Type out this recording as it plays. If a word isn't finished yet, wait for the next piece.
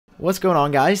What's going on,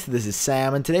 guys? This is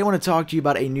Sam, and today I want to talk to you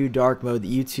about a new dark mode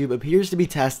that YouTube appears to be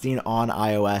testing on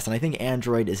iOS, and I think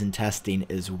Android is in testing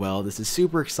as well. This is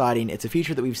super exciting. It's a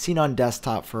feature that we've seen on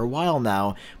desktop for a while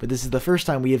now, but this is the first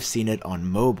time we have seen it on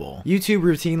mobile. YouTube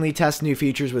routinely tests new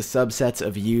features with subsets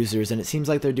of users, and it seems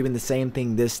like they're doing the same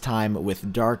thing this time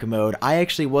with dark mode. I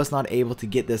actually was not able to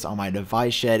get this on my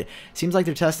device yet. It seems like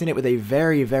they're testing it with a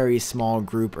very small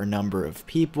group or number of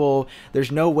people.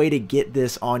 There's no way to get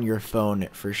this on your phone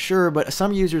for sure, but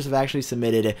some users have actually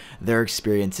submitted their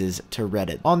experiences to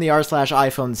Reddit. On the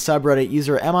r/iPhone subreddit,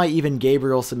 user Even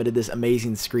Gabriel submitted this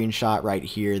amazing screenshot right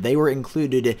here. They were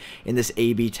included in this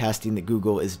A/B testing that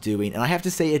Google is doing, and I have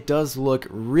to say it does look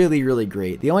really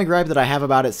great. The only gripe that I have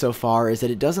about it so far is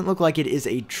that it doesn't look like it is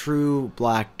a true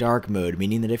black dark mode,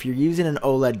 meaning that if you're using an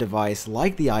OLED device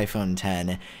like the iPhone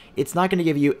X, it's not going to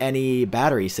give you any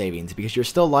battery savings because you're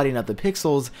still lighting up the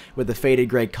pixels with the faded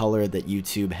gray color that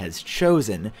YouTube has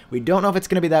chosen. We don't know if it's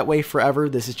going to be that way forever.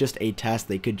 This is just a test.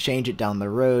 They could change it down the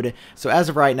road. So as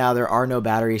of right now, there are no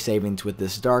battery savings with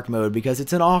this dark mode because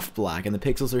it's an off black and the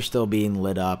pixels are still being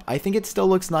lit up. I think it still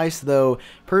looks nice though.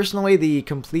 Personally, the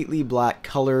completely black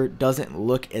color doesn't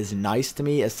look as nice to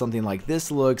me as something like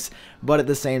this looks, but at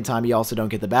the same time, you also don't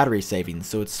get the battery savings,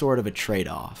 so it's sort of a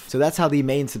trade-off. So that's how the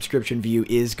main subscription view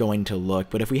is going to look.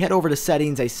 But if we head over to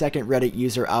settings, a second Reddit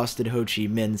user, Ousted Ho Chi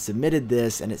Minh, submitted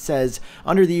this, and it says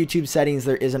under the YouTube settings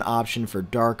there is an option for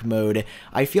dark mode.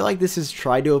 I feel like this has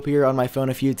tried to appear on my phone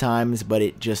a few times, but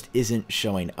it just isn't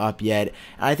showing up yet.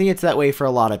 And I think it's that way for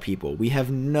a lot of people. We have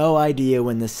no idea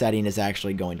when this setting is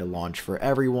actually going to launch for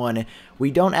everyone. We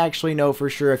don't actually know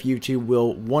for sure if YouTube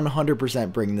will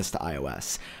 100% bring this to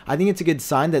iOS. I think it's a good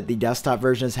sign that the desktop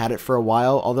version has had it for a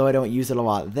while, although I don't use it a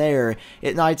lot there.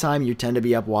 At nighttime, you tend to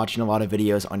be up watching a lot of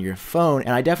videos on your phone,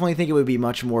 and I definitely think it would be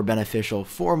much more beneficial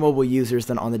for mobile users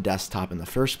than on the desktop in the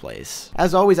first place.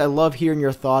 As always, I love hearing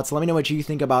your thoughts. Let me know what you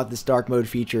think about this dark mode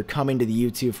feature coming to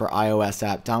the YouTube for iOS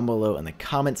app down below in the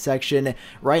comment section.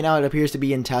 Right now, it appears to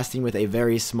be in testing with a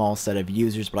very small set of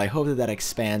users, but I hope that that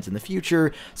expands in the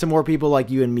future so more people like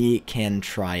you and me can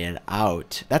try it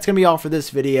out. That's going to be all for this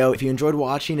video. If you enjoyed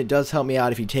watching, it does help me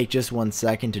out if you take just 1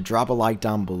 second to drop a like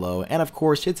down below, and of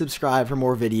course hit subscribe for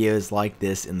more videos like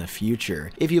this in the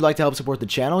future. If you'd like to help support the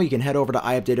channel, you can head over to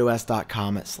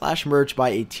iupdateos.com/merch, buy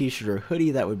a t-shirt or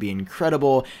hoodie. That would be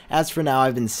incredible. As for now,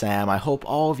 I've been Sam. I hope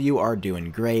all of you are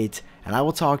doing great, and I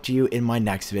will talk to you in my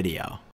next video.